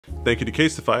Thank you to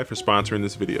Casetify for sponsoring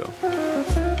this video.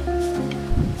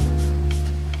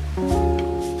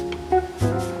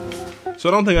 So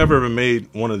I don't think I've ever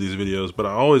made one of these videos, but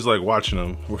I always like watching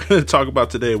them. We're gonna talk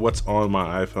about today what's on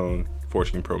my iPhone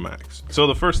 14 Pro Max. So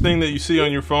the first thing that you see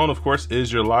on your phone, of course,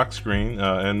 is your lock screen.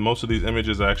 And most of these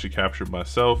images I actually captured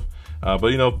myself. But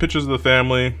you know, pictures of the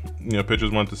family, you know, pictures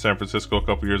went to San Francisco a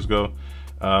couple years ago.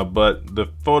 But the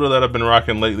photo that I've been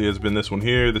rocking lately has been this one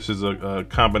here. This is a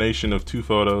combination of two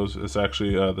photos. It's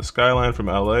actually the skyline from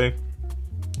LA.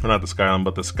 Or not the skyline,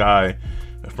 but the sky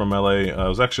from LA. It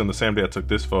was actually on the same day I took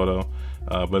this photo.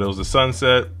 But it was the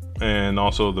sunset and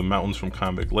also the mountains from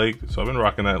Convict Lake. So I've been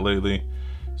rocking that lately.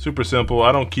 Super simple.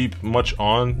 I don't keep much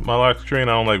on my lock screen.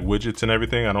 I don't like widgets and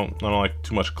everything. I don't like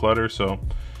too much clutter. So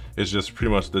it's just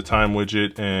pretty much the time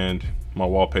widget and my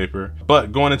wallpaper.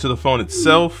 But going into the phone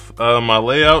itself, my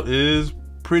layout is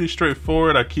pretty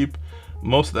straightforward. I keep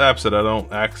most of the apps that I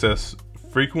don't access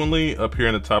frequently up here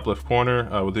in the top left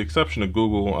corner, with the exception of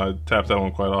Google. I tap that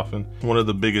one quite often. One of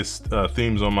the biggest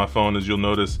themes on my phone is you'll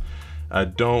notice I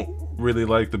don't really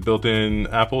like the built-in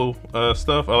Apple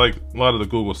stuff. I like a lot of the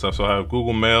Google stuff. So I have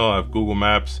Google Mail, I have Google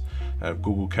Maps, I have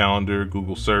Google Calendar,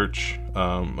 Google Search.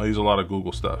 I use a lot of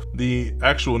Google stuff. The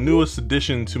actual newest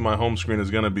addition to my home screen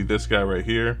is gonna be this guy right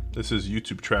here. This is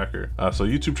YouTube Tracker. So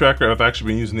YouTube Tracker, I've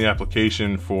actually been using the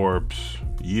application for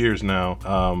years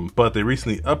now, but they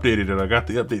recently updated it. I got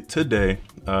the update today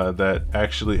that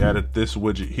actually added this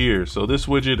widget here. So this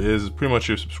widget is pretty much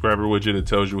your subscriber widget. It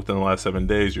tells you within the last 7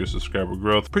 days your subscriber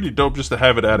growth. Pretty dope just to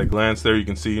have it at a glance. There you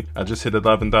can see I just hit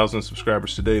 11,000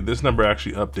 subscribers today. This number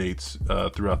actually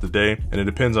updates throughout the day, and it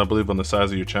depends, I believe, on the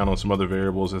size of your channel and some other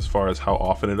variables as far as how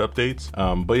often it updates.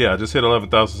 But yeah, I just hit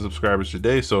 11,000 subscribers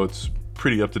today, so it's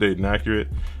pretty up to date and accurate.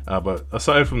 But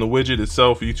aside from the widget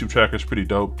itself, YouTube Tracker is pretty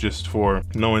dope just for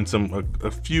knowing a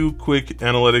few quick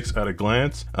analytics at a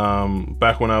glance.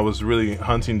 Back when I was really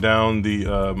hunting down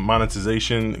the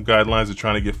monetization guidelines of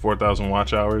trying to get 4,000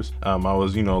 watch hours, I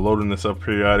was, you know, loading this up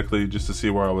periodically just to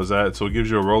see where I was at. So it gives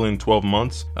you a rolling 12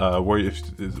 months where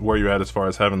you're at as far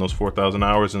as having those 4,000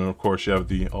 hours, and then of course you have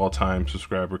the all-time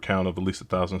subscriber count of at least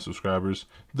 1,000 subscribers.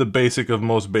 The basic of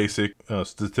most basic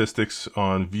statistics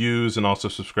on views and also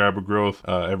subscriber growth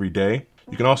every day.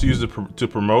 You can also use it to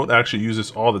promote. I actually use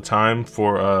this all the time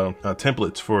for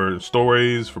templates for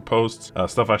stories, for posts,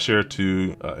 stuff I share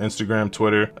to Instagram,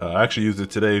 Twitter. I actually used it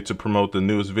today to promote the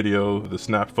newest video, the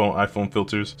Snap Phone iPhone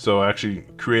filters. So I actually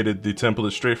created the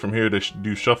template straight from here to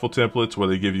do shuffle templates, where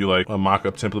they give you like a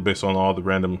mock-up template based on all the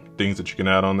random things that you can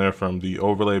add on there, from the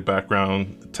overlay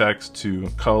background text to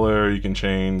color. You can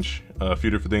change a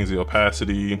few different things, the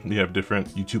opacity. You have different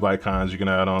YouTube icons you can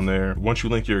add on there. Once you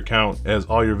link your account, it has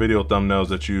all your video thumbnails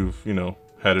that you've, you know,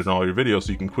 had it in all your videos,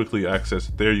 so you can quickly access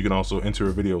it there. You can also enter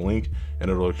a video link and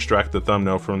it'll extract the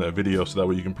thumbnail from that video, so that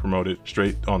way you can promote it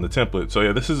straight on the template. So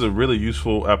yeah, this is a really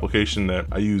useful application that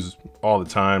I use all the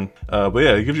time. But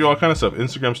yeah, it gives you all kind of stuff.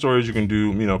 Instagram stories, you can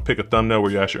do, you know, pick a thumbnail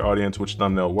where you ask your audience which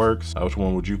thumbnail works, which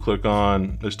one would you click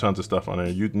on. There's tons of stuff on there.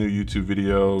 New YouTube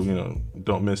video, you know,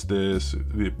 don't miss this.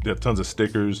 They have tons of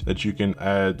stickers that you can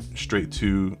add straight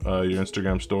to your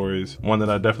Instagram stories. One that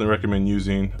I definitely recommend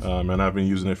using, and I've been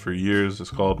using it for years, is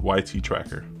called YT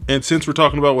Tracker. And since we're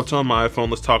talking about what's on my iPhone,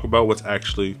 let's talk about what's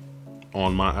actually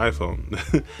on my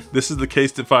iPhone. This is the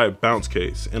Casetify bounce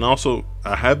case, and also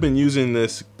I have been using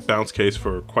this bounce case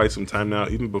for quite some time now,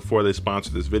 even before they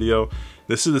sponsored this video.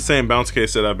 This is the same bounce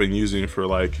case that I've been using for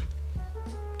like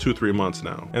 2-3 months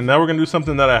now. And now we're gonna do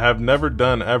something that I have never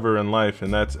done ever in life,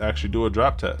 and that's actually do a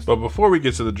drop test. But before we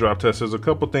get to the drop test, there's a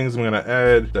couple things I'm gonna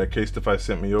add that Casetify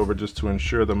sent me over just to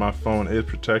ensure that my phone is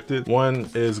protected. One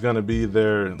is gonna be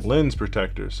their lens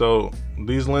protector. So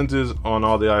these lenses on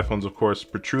all the iPhones, of course,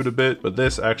 protrude a bit, but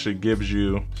this actually gives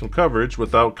you some coverage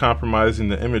without compromising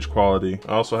the image quality.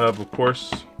 I also have, of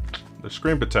course, the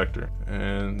screen protector,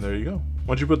 and there you go.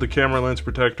 Once you put the camera lens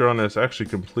protector on, it's actually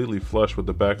completely flush with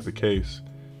the back of the case.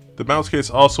 The bounce case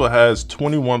also has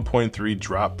 21.3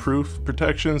 drop proof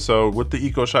protection. So with the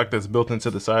EcoShock that's built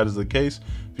into the side of the case,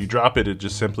 if you drop it, it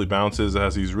just simply bounces. It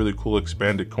has these really cool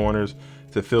expanded corners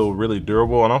to feel really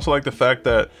durable. And also like the fact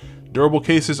that durable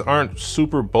cases aren't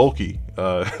super bulky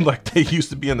like they used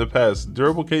to be in the past.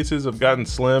 Durable cases have gotten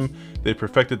slim. They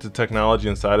perfected the technology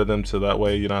inside of them, so that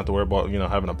way you don't have to worry about, you know,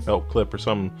 having a belt clip or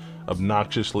some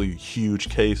obnoxiously huge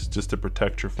case just to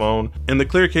protect your phone. And the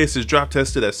clear case is drop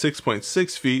tested at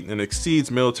 6.6 feet and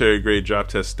exceeds military grade drop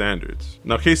test standards.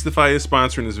 Now Casetify is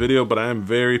sponsoring this video, but I am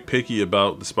very picky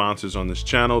about the sponsors on this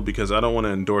channel because I don't want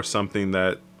to endorse something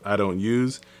that I don't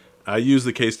use. I use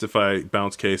the Casetify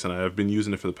bounce case and I have been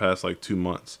using it for the past like 2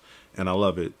 months. and I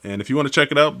love it. And if you want to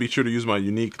check it out, be sure to use my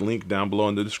unique link down below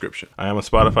in the description. I am a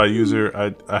Spotify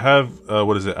user. I have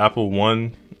what is it, Apple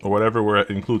One or whatever, where it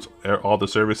includes all the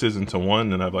services into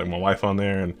one, and I have like my wife on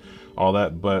there and all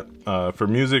that. But for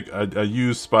music, I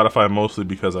use Spotify mostly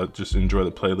because I just enjoy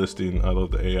the playlisting. I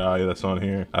love the AI that's on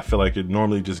here. I feel like it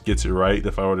normally just gets it right.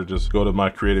 If I were to just go to my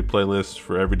created playlist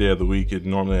for every day of the week, it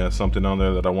normally has something on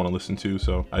there that I want to listen to.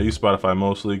 So I use Spotify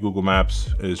mostly. Google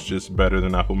Maps is just better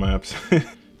than Apple Maps.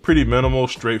 Pretty minimal,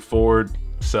 straightforward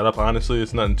setup, honestly.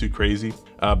 It's nothing too crazy.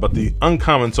 But the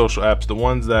uncommon social apps, the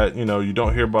ones that, you know, you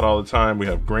don't hear about all the time, we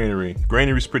have Grainery.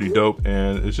 Grainery's pretty dope,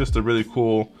 and it's just a really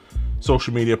cool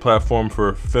social media platform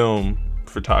for film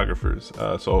photographers.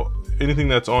 So anything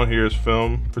that's on here is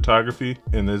film photography,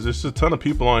 and there's just a ton of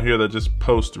people on here that just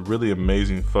post really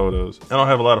amazing photos. I don't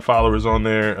have a lot of followers on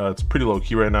there. It's pretty low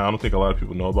key right now. I don't think a lot of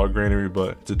people know about Grainery,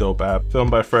 but it's a dope app.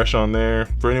 FilmedByFresh on there.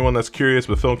 For anyone that's curious,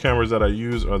 the film cameras that I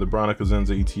use are the Bronica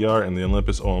Zenza ETR and the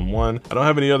Olympus OM1. I don't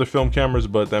have any other film cameras,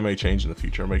 but that may change in the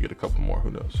future. I may get a couple more,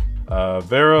 who knows.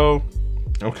 Vero,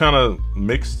 I'm kind of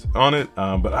mixed on it,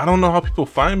 but I don't know how people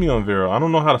find me on Vero. I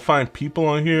don't know how to find people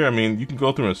on here. I mean, you can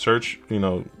go through and search, you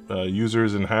know,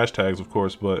 users and hashtags, of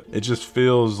course, but it just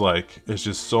feels like it's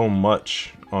just so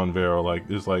much on Vero. Like,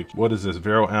 it's like, what is this,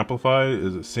 Vero Amplify?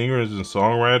 Is it singers and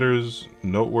songwriters,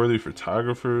 noteworthy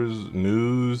photographers,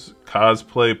 news,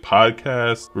 cosplay,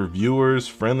 podcasts, reviewers,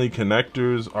 friendly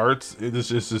connectors, arts? It's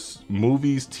just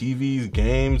movies, TVs,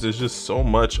 games. There's just so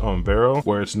much on Vero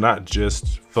where it's not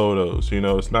just photos, you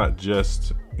know, it's not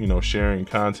just, you know, sharing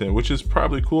content, which is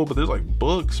probably cool, but there's like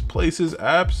books, places,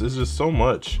 apps. There's just so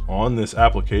much on this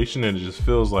application, and it just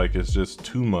feels like it's just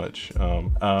too much.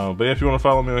 But yeah, if you want to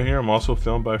follow me on here, I'm also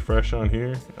FilmedByFresh on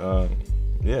here.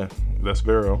 Yeah, that's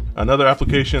Vero. Another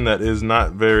application that is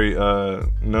not very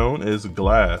known is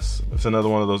Glass. It's another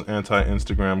one of those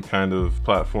anti-Instagram kind of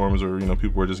platforms where, you know,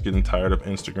 people are just getting tired of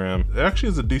Instagram. It actually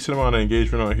has a decent amount of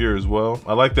engagement on here as well.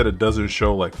 I like that it doesn't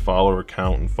show like follower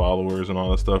count and followers and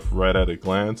all that stuff right at a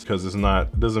glance, because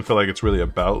it doesn't feel like it's really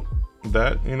about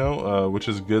that, you know, which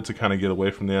is good to kind of get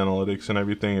away from the analytics and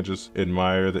everything and just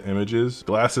admire the images.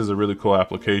 Glass is a really cool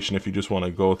application if you just want to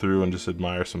go through and just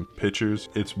admire some pictures.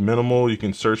 It's minimal. You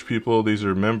can search people. These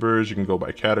are members. You can go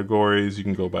by categories. You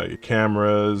can go by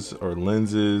cameras or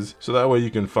lenses. So that way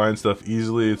you can find stuff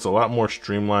easily. It's a lot more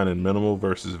streamlined and minimal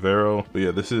versus Vero. But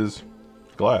yeah, this is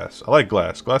Glass. I like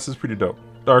Glass. Glass is pretty dope.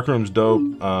 Darkroom's dope.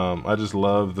 I just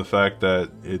love the fact that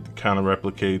it kind of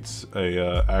replicates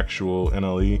a actual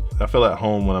NLE. I feel at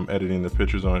home when I'm editing the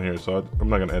pictures on here, so I'm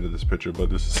not gonna edit this picture,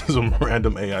 but this is a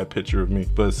random AI picture of me.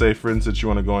 But say for instance you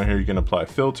want to go in here, you can apply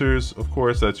filters. Of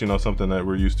course, that's, you know, something that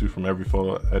we're used to from every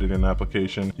photo editing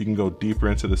application. You can go deeper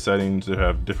into the settings. They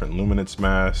have different luminance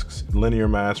masks, linear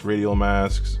masks, radial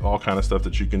masks, all kind of stuff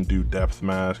that you can do, depth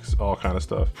masks, all kind of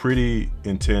stuff. Pretty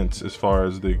intense as far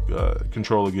as the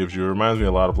control it gives you. It reminds me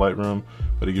a lot of Lightroom,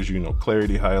 but it gives you, you know,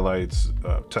 clarity, highlights,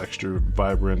 texture,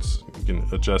 vibrance. You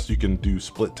can adjust, you can do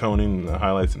split toning, the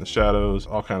highlights and the shadows,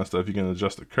 all kind of stuff. You can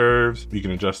adjust the curves, you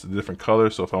can adjust the different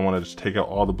colors. So if I wanted to just take out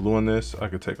all the blue in this, I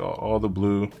could take out all the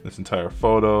blue, this entire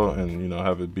photo, and, you know,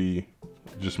 have it be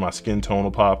just my skin tone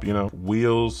will pop, you know.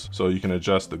 Wheels, so you can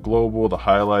adjust the global, the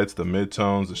highlights, the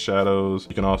midtones, the shadows.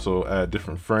 You can also add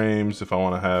different frames. If I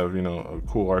want to have, you know, a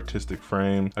cool artistic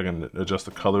frame, I can adjust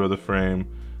the color of the frame.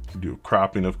 You do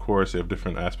cropping, of course. You have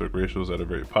different aspect ratios that are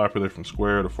very popular, from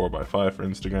square to 4:5 for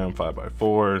Instagram,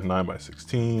 5:4,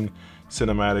 9:16,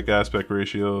 cinematic aspect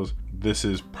ratios. This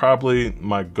is probably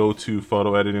my go-to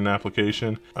photo editing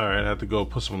application. All right, I have to go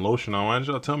put some lotion on. Why didn't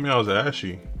y'all tell me I was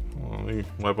ashy? Well, let me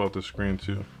wipe out the screen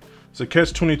too. So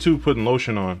catch-22 putting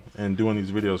lotion on and doing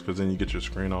these videos, because then you get your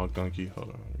screen all gunky.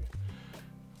 Hold on.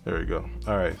 There we go.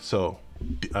 All right, so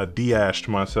I de-ashed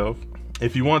myself.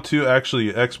 If you want to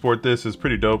actually export this, it's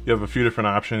pretty dope. You have a few different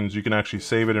options. You can actually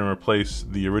save it and replace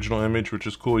the original image, which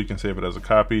is cool. You can save it as a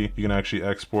copy. You can actually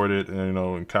export it and, you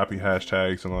know, and copy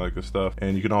hashtags and all that good stuff.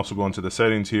 And you can also go into the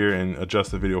settings here and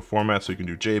adjust the video format. So you can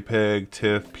do JPEG,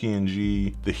 TIFF,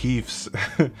 PNG, the HEIFs.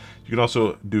 You can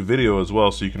also do video as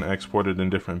well, so you can export it in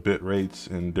different bit rates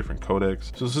and different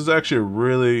codecs. So this is actually a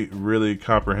really, really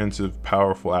comprehensive,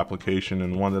 powerful application,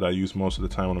 and one that I use most of the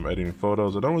time when I'm editing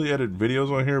photos. I don't really edit videos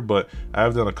on here, but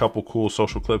I've done a couple cool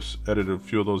social clips, edited a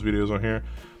few of those videos on here.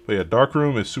 But yeah,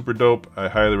 Darkroom is super dope. I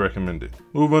highly recommend it.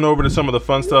 Moving over to some of the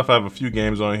fun stuff, I have a few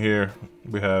games on here.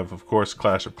 We have, of course,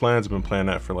 Clash of Clans. I've been playing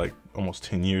that for like almost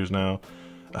 10 years now.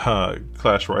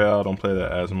 Clash Royale, don't play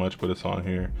that as much, but it's on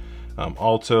here.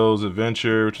 Alto's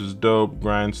Adventure, which is dope.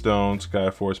 Grindstone,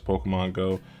 Skyforce, Pokemon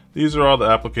Go. These are all the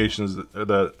applications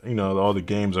that you know, all the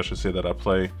games I should say that I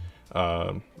play.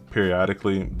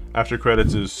 periodically. After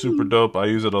credits is super dope. I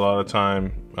use it a lot of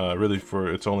time, really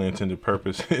for its only intended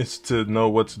purpose is to know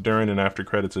what's during and after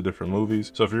credits of different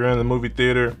movies. So if you're in the movie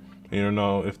theater, you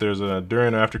know if there's a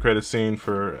during or after credit scene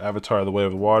for Avatar: The Way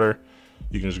of the Water,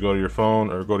 you can just go to your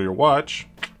phone or go to your watch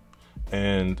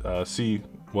and see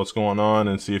what's going on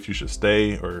and see if you should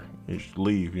stay or you should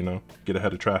leave, you know, get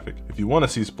ahead of traffic. If you want to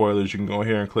see spoilers, you can go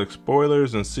here and click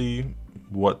spoilers and see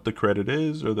what the credit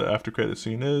is or the after credit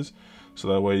scene is, so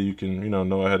that way you can, you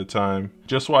know ahead of time.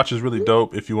 Just Watch is really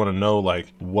dope if you want to know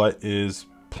like what is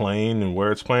playing and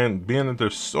where it's playing, being that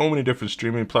there's so many different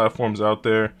streaming platforms out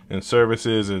there and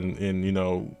services, and you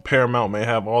know, Paramount may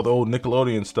have all the old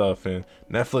Nickelodeon stuff and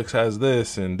Netflix has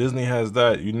this and Disney has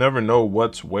that. You never know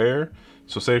what's where.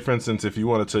 So say for instance, if you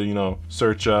wanted to, you know,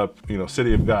 search up, you know,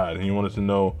 City of God, and you wanted to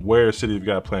know where is City of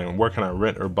God playing, where can I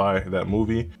rent or buy that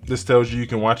movie, this tells you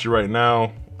can watch it right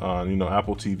now on, you know,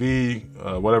 Apple TV,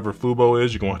 whatever Fubo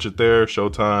is, you can watch it there.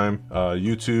 Showtime,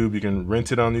 YouTube, you can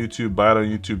rent it on YouTube, buy it on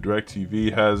YouTube.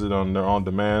 DirecTV has it on their on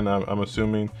demand, I'm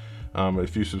assuming.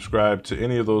 If you subscribe to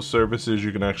any of those services,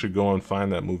 you can actually go and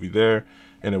find that movie there,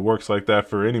 and it works like that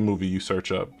for any movie you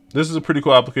search up. This is a pretty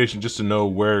cool application just to know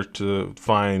where to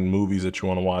find movies that you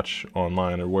want to watch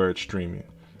online or where it's streaming.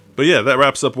 But yeah, that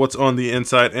wraps up what's on the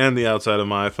inside and the outside of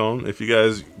my iPhone. If you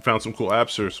guys found some cool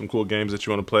apps or some cool games that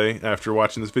you want to play after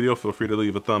watching this video, feel free to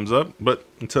leave a thumbs up. But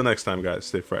until next time, guys,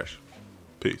 stay fresh.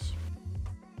 Peace.